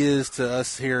H-E-B is to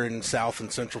us here in South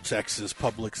and Central Texas,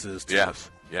 Publix is to us.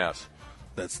 Yes.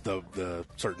 That's the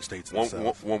certain states in the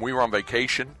South. When we were on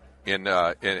vacation in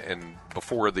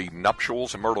before the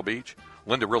nuptials in Myrtle Beach,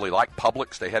 Linda really liked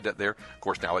Publix. They had that there. Of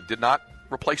course, now it did not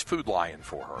replace Food Lion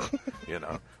for her,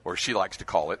 or she likes to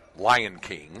call it Lion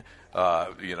King,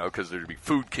 because there'd be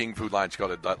Food King, Food Lion. She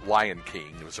called it Lion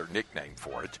King. It was her nickname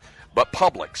for it. But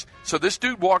Publix. So this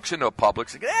dude walks into a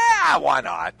Publix and goes, why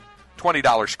not?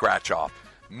 $20 scratch off.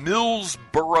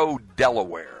 Millsboro,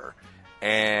 Delaware.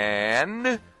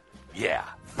 And,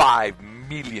 $5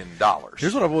 million.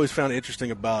 Here's what I've always found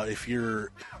interesting about if you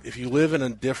live in a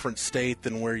different state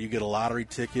than where you get a lottery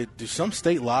ticket, do some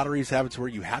state lotteries have it to where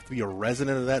you have to be a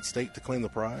resident of that state to claim the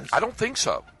prize? I don't think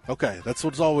so. Okay, that's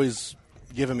what's always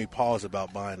given me pause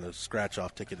about buying a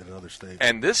scratch-off ticket in another state.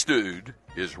 And this dude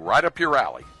is right up your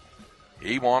alley.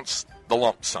 He wants the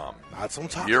lump sum. That's what I'm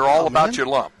talking You're all about your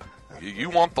lump. You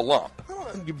want the lump.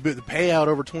 The payout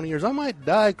over 20 years. I might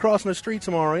die crossing the street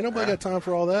tomorrow. Ain't nobody got time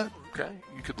for all that. Okay,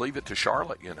 you could leave it to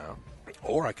Charlotte,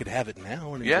 Or I could have it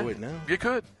now and enjoy it now. You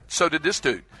could. So did this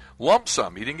dude. Lump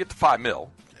sum. He didn't get the $5 million.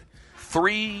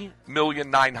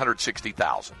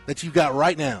 $3,960,000 that you got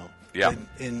right now. Yeah,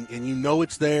 and you know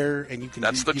it's there, and you can.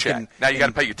 That's the check. Now you got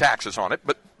to pay your taxes on it,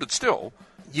 but still,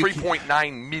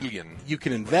 $3.9 million. You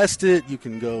can invest it. You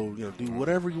can go, do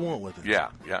whatever you want with it. Yeah.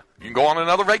 You can go on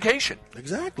another vacation.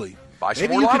 Exactly. Buy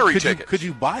some more lottery tickets. Could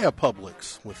you buy a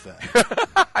Publix with that?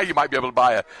 You might be able to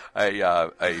buy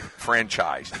a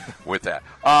franchise with that.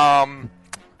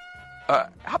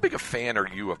 how big a fan are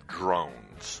you of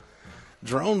drones?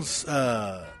 Drones,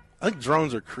 I think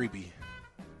drones are creepy.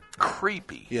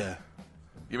 Creepy? Yeah.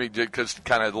 You mean because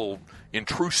kind of a little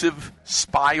intrusive,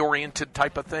 spy-oriented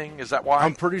type of thing? Is that why?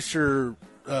 I'm pretty sure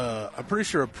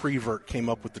a prevert came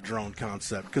up with the drone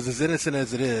concept because as innocent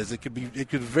as it is, it could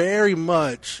very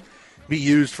much be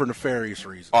used for nefarious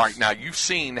reasons. All right, now you've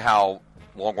seen how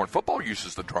Longhorn football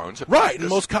uses the drones. Right, and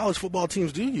most college football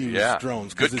teams do use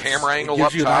drones. Good camera angle it gives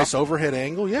up you top. a nice overhead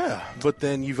angle, yeah. But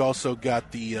then you've also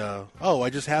got the, I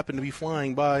just happened to be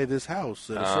flying by this house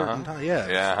at a certain time. Yeah.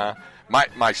 Yeah.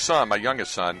 My son, my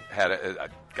youngest son, I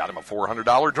got him a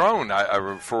 $400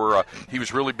 drone he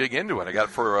was really big into it. I got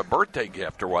it for a birthday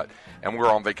gift or what. And we were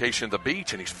on vacation at the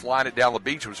beach, and he's flying it down the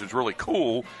beach, which was really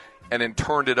cool. And then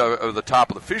turned it over the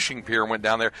top of the fishing pier and went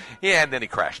down there. Yeah, and then he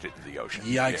crashed it into the ocean.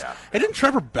 Yikes. Yeah. And didn't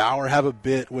Trevor Bauer have a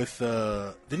bit with,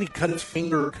 didn't he cut his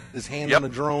finger, his hand on a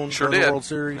drone sure during did. the World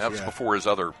Series? That was before his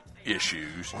other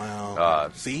issues.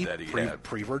 Wow. See, that he had.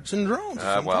 Preverts and drones.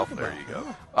 Well, there you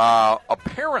go.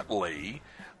 Apparently,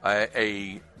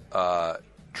 a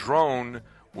drone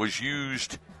was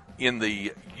used in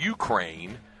the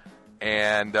Ukraine,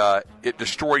 and it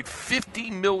destroyed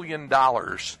 $50 million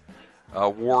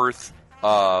worth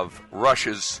of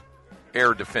Russia's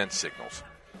air defense signals.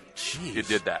 Jeez. It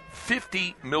did that.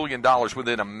 $50 million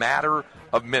within a matter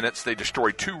of minutes. They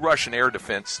destroyed 2 Russian air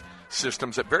defense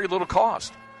systems at very little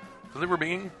cost. So they were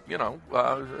being,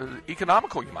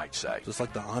 economical, you might say. Just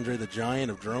like the Andre the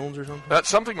Giant of drones or something?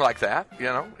 Something like that,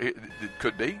 it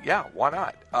could be. Yeah, why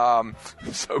not?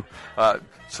 So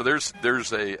there's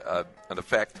an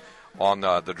effect on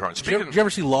the drone. Did you ever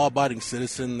see Law Abiding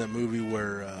Citizen, that movie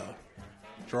where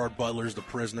Gerard Butler's the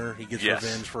prisoner? He gets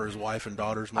revenge for his wife and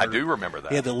daughter's murder. I do remember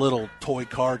that. He had the little toy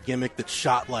car gimmick that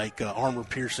shot like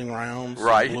armor-piercing rounds.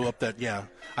 Right. Blew up that, yeah.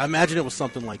 I imagine it was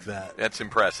something like that. That's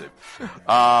impressive.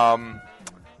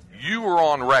 You were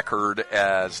on record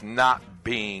as not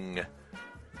being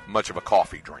much of a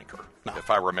coffee drinker, if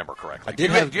I remember correctly.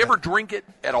 Did you ever drink it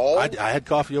at all? I had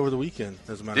coffee over the weekend,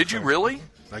 as a matter of fact. Did you really?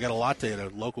 I got a latte at a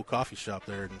local coffee shop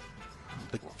there in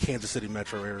the Kansas City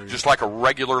metro area. Just like a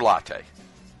regular latte?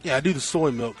 Yeah, I do the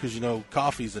soy milk because,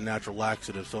 coffee is a natural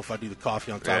laxative. So if I do the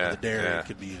coffee on top of the dairy, it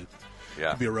could be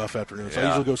a rough afternoon. So I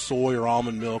usually go soy or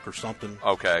almond milk or something.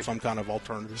 Okay. Some kind of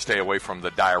alternative. Stay away from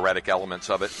the diuretic elements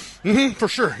of it? Mm-hmm, for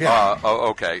sure, yeah.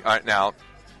 Okay. All right, now,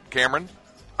 Cameron,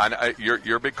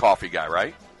 you're a big coffee guy,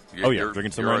 right? You're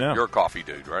drinking some right now. You're a coffee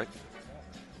dude, right?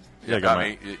 Yeah,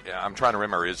 I'm trying to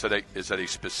remember. Is that a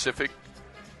specific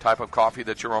type of coffee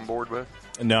that you're on board with?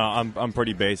 No, I'm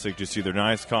pretty basic. Just either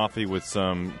nice coffee with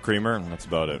some creamer, and that's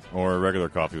about it, or regular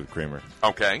coffee with creamer.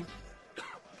 Okay.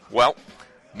 Well,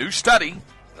 new study.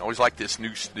 I always like these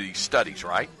studies,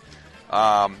 right?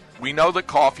 We know that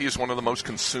coffee is one of the most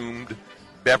consumed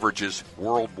beverages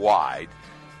worldwide,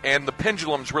 and the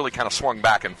pendulum's really kind of swung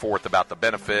back and forth about the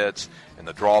benefits and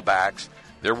the drawbacks.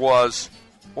 There was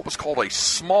what was called a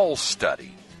small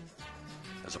study,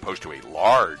 as opposed to a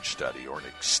large study or an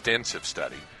extensive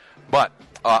study. But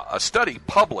a study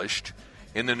published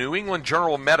in the New England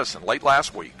Journal of Medicine late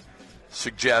last week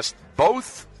suggests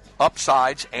both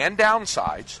upsides and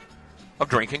downsides of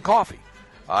drinking coffee.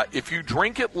 If you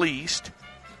drink at least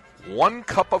 1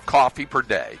 cup of coffee per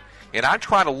day, and I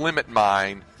try to limit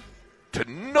mine to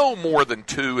no more than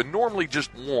 2, and normally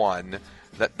just 1.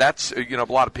 That's a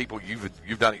lot of people.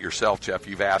 You've done it yourself, Jeff.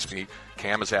 You've asked me.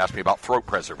 Cam has asked me about throat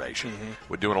preservation.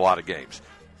 We're doing a lot of games.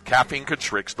 Caffeine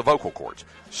constricts the vocal cords,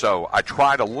 so I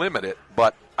try to limit it.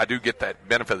 But I do get that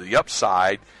benefit of the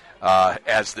upside,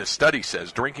 as this study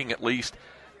says. Drinking at least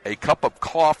a cup of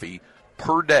coffee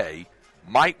per day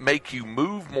might make you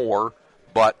move more,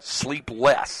 but sleep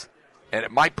less, and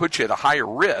it might put you at a higher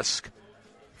risk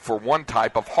for one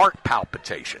type of heart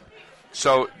palpitation.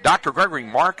 So Dr. Gregory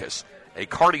Marcus, a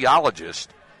cardiologist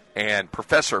and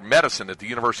professor of medicine at the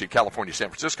University of California, San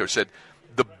Francisco, said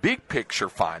the big picture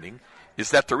finding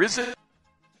is that there isn't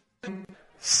a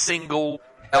single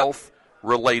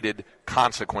health-related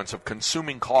consequence of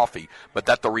consuming coffee, but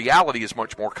that the reality is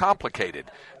much more complicated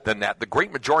than that. The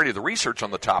great majority of the research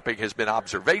on the topic has been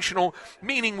observational,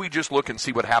 meaning we just look and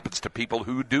see what happens to people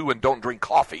who do and don't drink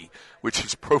coffee, which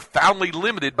is profoundly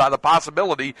limited by the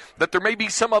possibility that there may be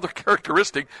some other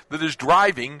characteristic that is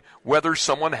driving whether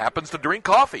someone happens to drink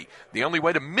coffee. The only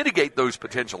way to mitigate those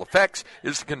potential effects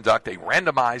is to conduct a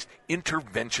randomized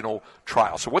interventional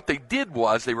trial. So what they did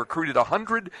was they recruited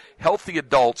 100 healthy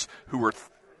adults who were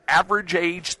average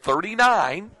age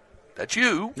 39, that's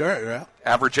you. Yeah.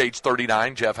 Average age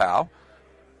 39, Jeff Howe.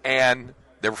 And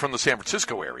they were from the San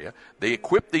Francisco area. They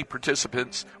equipped the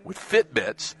participants with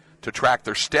Fitbits to track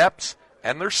their steps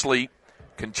and their sleep,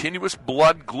 continuous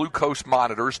blood glucose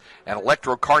monitors, and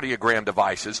electrocardiogram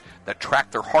devices that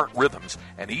track their heart rhythms,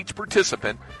 and each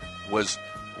participant was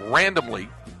randomly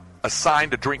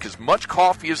assigned to drink as much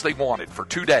coffee as they wanted for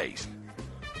 2 days,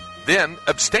 then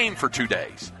abstain for 2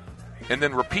 days, and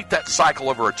then repeat that cycle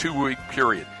over a 2-week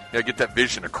period. Get that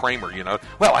vision of Kramer,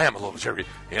 Well, I am a little serious.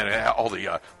 All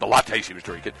the lattes he was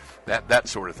drinking, that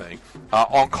sort of thing.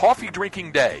 On coffee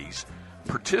drinking days,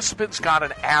 participants got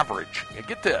an average, and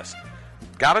get this,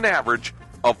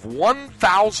 of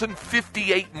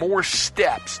 1,058 more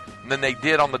steps than they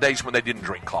did on the days when they didn't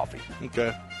drink coffee.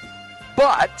 Okay.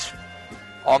 But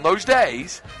on those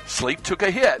days, sleep took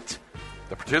a hit.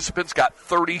 The participants got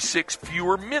 36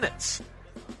 fewer minutes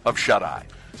of shut-eye.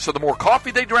 So the more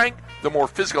coffee they drank, the more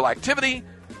physical activity,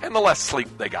 and the less sleep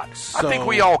they got. I think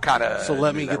we all kind of... So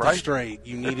let me get this straight.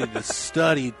 You needed a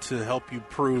study to help you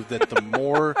prove that the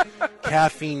more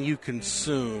caffeine you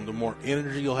consume, the more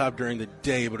energy you'll have during the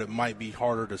day, but it might be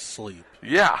harder to sleep.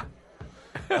 Yeah.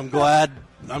 I'm glad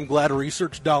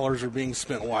research dollars are being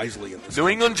spent wisely in this. New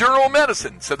England Journal of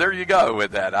Medicine. So there you go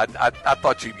with that. I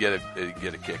thought you'd get a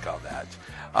kick on that.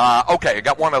 Okay, I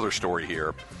got one other story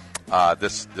here.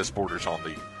 This borders on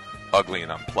the ugly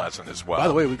and unpleasant as well. By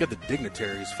the way, we got the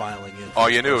dignitaries filing in. Oh,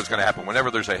 you knew it was going to happen.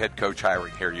 Whenever there's a head coach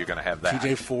hiring here, you're going to have that.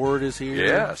 TJ Ford is here.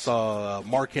 Yes.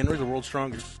 Mark Henry, the world's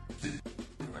strongest.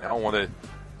 I don't want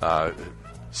to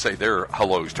say their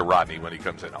hellos to Rodney when he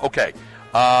comes in. Okay.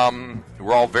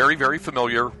 We're all very, very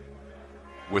familiar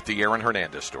with the Aaron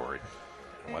Hernandez story.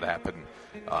 What happened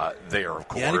there, of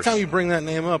course. Yeah, anytime you bring that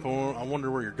name up, I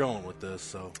wonder where you're going with this.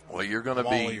 So, well, you're going to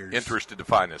be interested to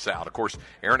find this out. Of course,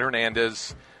 Aaron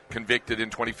Hernandez, convicted in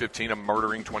 2015 of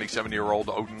murdering 27-year-old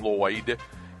Odin Lloyd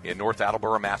in North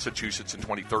Attleboro, Massachusetts in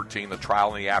 2013. The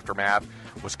trial and the aftermath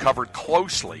was covered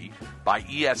closely by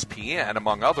ESPN,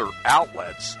 among other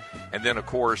outlets. And then, of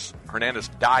course, Hernandez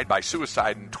died by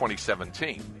suicide in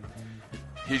 2017.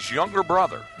 His younger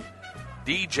brother,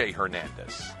 DJ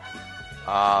Hernandez,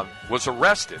 was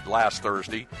arrested last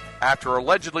Thursday after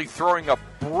allegedly throwing a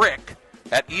brick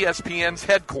at ESPN's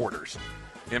headquarters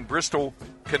in Bristol,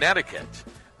 Connecticut.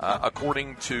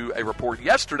 According to a report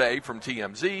yesterday from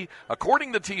TMZ,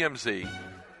 according to TMZ,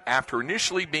 after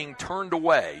initially being turned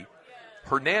away,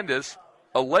 Hernandez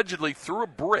allegedly threw a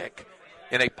brick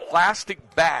in a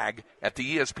plastic bag at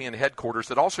the ESPN headquarters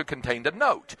that also contained a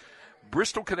note.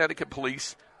 Bristol, Connecticut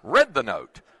police read the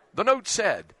note. The note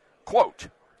said, quote,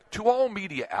 "To all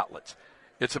media outlets,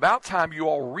 it's about time you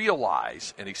all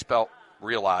realize," and he spelled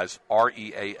realize,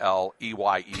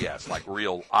 R-E-A-L-E-Y-E-S, like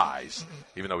real eyes,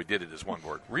 even though he did it as one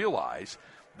word. Realize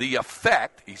the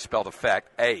effect, he spelled effect,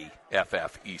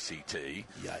 A-F-F-E-C-T.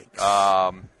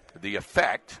 Yikes. The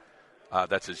effect,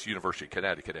 that's his University of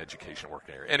Connecticut education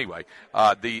working area. Anyway,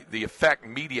 the effect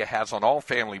media has on all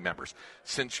family members.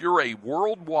 Since you're a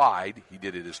worldwide, he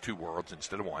did it as 2 words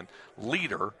instead of 1,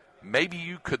 leader, maybe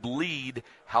you could lead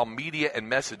how media and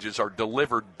messages are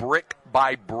delivered brick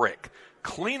by brick.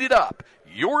 Clean it up.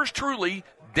 Yours truly,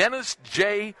 Dennis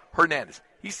J. Hernandez.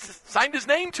 He signed his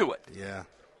name to it. Yeah.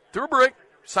 Threw a brick,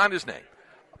 signed his name.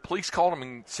 Police called him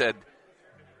and said,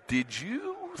 "Did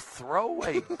you throw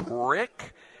a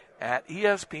brick at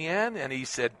ESPN?" And he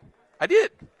said, "I did."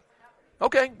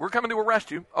 "Okay, we're coming to arrest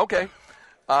you." Okay.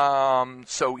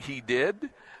 So he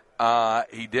did.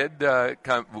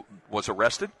 Was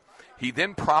arrested. He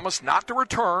then promised not to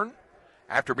return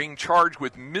after being charged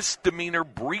with misdemeanor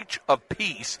breach of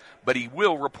peace, but he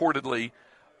will reportedly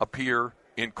appear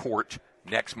in court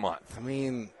next month. I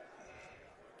mean,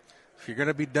 if you're going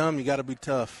to be dumb, you got to be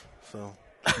tough, so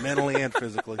mentally and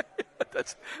physically. I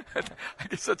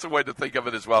guess that's a way to think of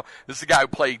it as well. This is a guy who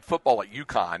played football at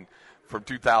UConn from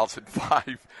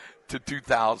 2005 to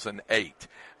 2008,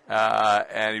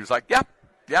 and he was like, "Yeah,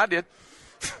 I did.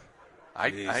 I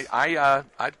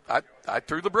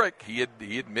threw the brick." He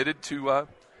admitted to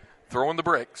throwing the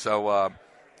brick. So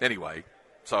anyway,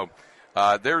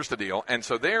 there's the deal. And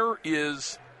so there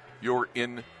is your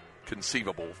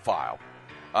inconceivable file.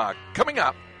 Coming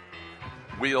up,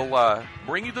 we'll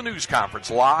bring you the news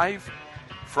conference live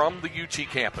from the UT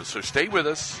campus. So stay with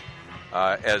us.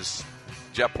 As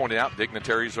Jeff pointed out,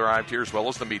 dignitaries arrived here as well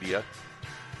as the media.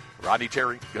 Rodney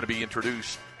Terry going to be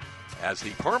introduced as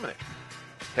the permanent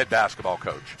head basketball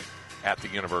coach at the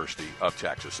University of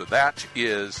Texas. So that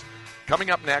is coming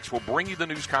up next. We'll bring you the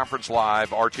news conference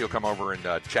live. Archie will come over and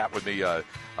chat with me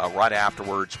right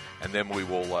afterwards, and then we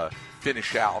will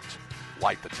finish out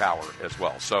Light the Tower as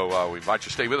well. So we invite you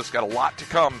to stay with us. Got a lot to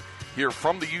come here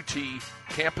from the UT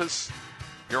campus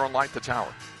here on Light the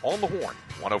Tower. On the Horn,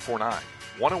 104.9,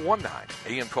 101.9,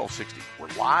 AM 1260. We're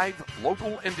live,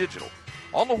 local, and digital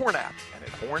on the Horn app and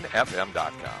at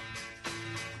hornfm.com.